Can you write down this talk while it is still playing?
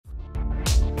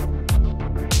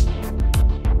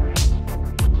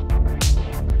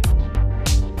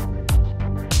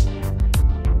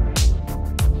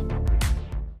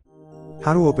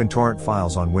How to open torrent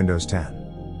files on Windows 10.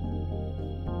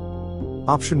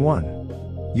 Option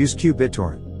 1. Use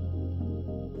Qbittorrent.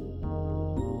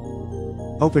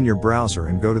 Open your browser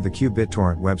and go to the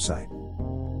Qbittorrent website.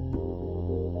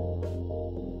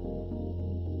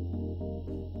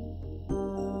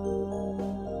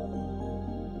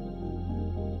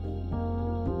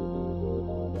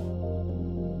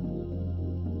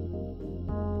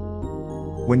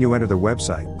 When you enter the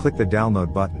website, click the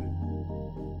download button.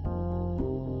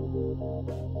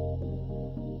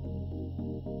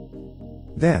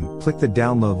 Then, click the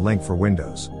download link for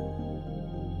Windows.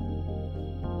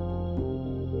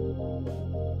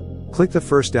 Click the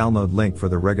first download link for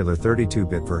the regular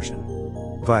 32-bit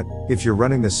version. But, if you're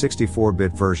running the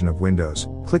 64-bit version of Windows,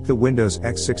 click the Windows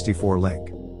x64 link.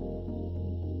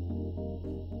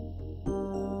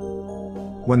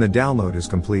 When the download is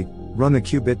complete, run the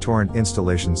Qbittorrent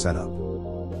installation setup.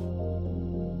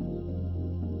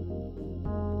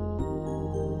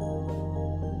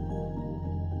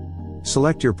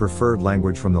 Select your preferred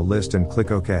language from the list and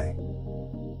click OK.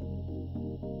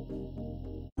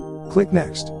 Click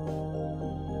Next.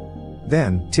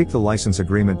 Then, tick the license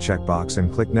agreement checkbox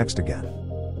and click Next again.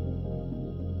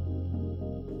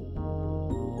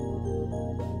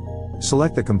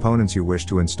 Select the components you wish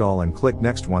to install and click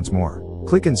Next once more.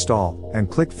 Click Install, and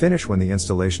click Finish when the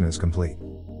installation is complete.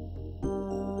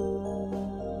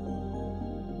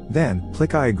 Then,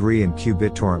 click I agree and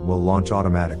Qbittorrent will launch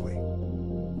automatically.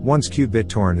 Once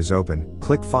Qbittorrent is open,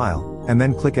 click File, and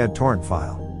then click Add Torrent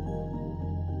File.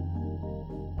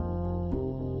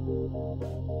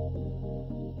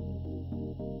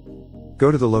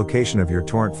 Go to the location of your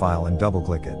torrent file and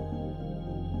double-click it.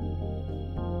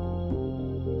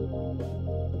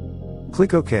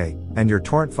 Click OK, and your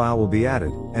torrent file will be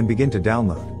added, and begin to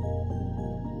download.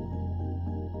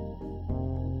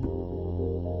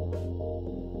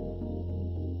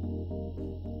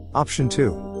 Option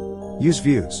 2. Use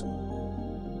Views.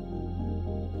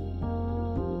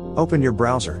 Open your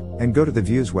browser, and go to the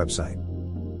Views website.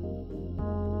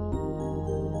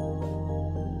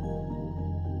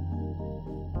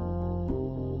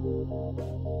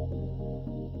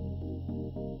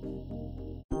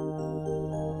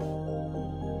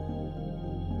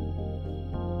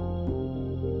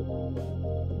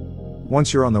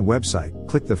 Once you're on the website,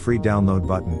 click the free download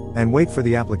button, and wait for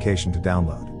the application to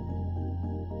download.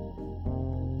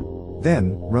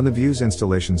 Then, run the Views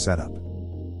installation setup.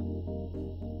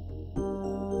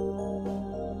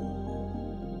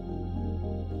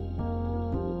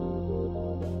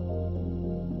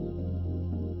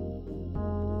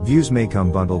 Views may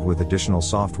come bundled with additional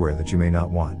software that you may not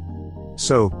want.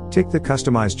 So, tick the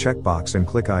Customize checkbox and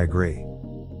click I agree.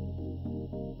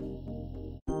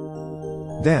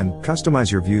 Then,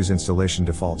 customize your Views installation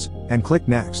defaults, and click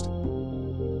Next.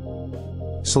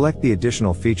 Select the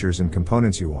additional features and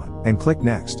components you want, and click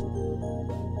Next.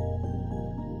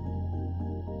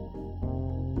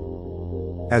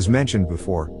 As mentioned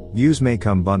before, Views may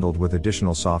come bundled with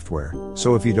additional software,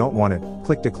 so if you don't want it,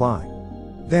 click Decline.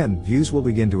 Then, Views will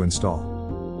begin to install.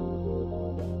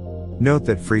 Note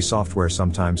that free software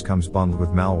sometimes comes bundled with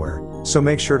malware, so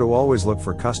make sure to always look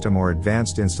for custom or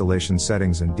advanced installation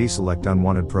settings and deselect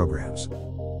unwanted programs.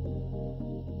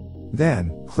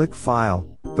 Then, click File,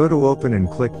 go to Open and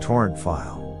click Torrent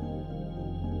File.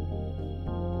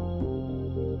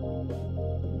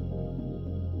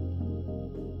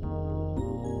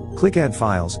 Click Add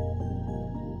Files,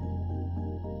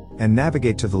 and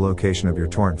navigate to the location of your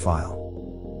torrent file.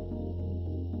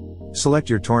 Select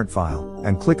your torrent file,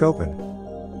 and click Open.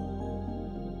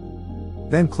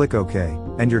 Then click OK,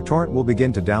 and your torrent will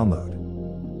begin to download.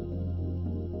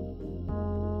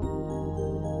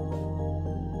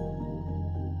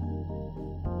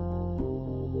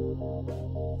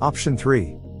 Option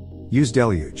 3. Use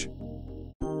Deluge.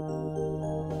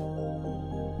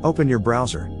 Open your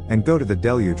browser, and go to the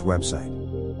Deluge website.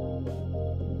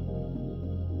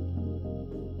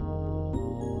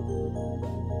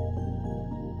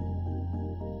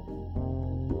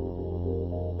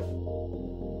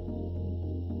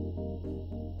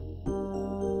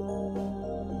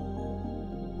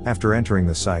 After entering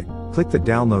the site, click the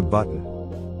Download button.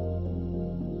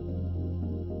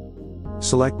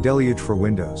 Select Deluge for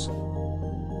Windows.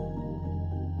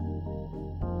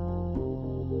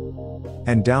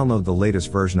 And download the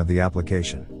latest version of the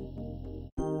application.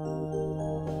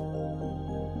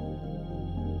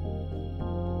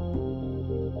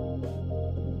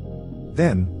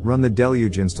 Then, run the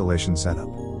Deluge installation setup.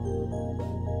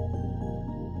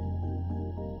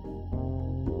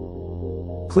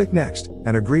 Click Next,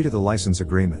 and agree to the license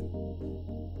agreement.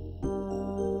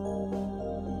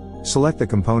 Select the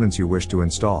components you wish to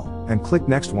install, and click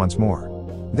Next once more.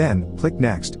 Then, click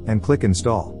Next, and click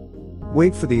Install.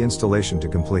 Wait for the installation to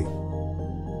complete.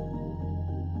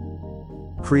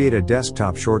 Create a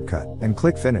desktop shortcut, and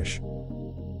click Finish.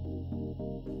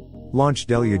 Launch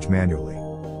Deluge manually.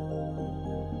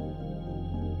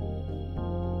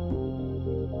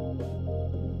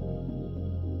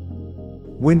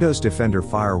 Windows Defender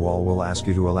Firewall will ask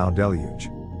you to allow Deluge.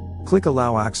 Click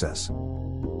Allow Access.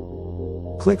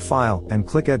 Click File, and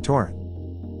click Add Torrent.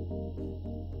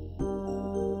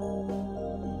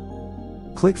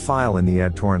 Click File in the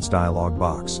Add Torrents dialog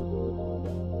box.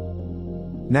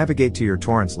 Navigate to your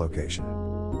torrents location.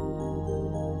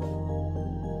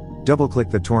 Double-click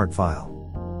the torrent file.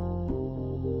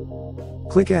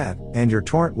 Click Add, and your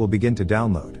torrent will begin to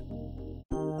download.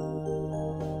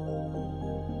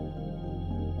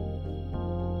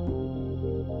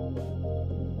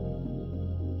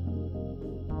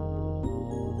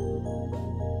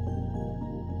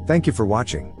 Thank you for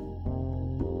watching.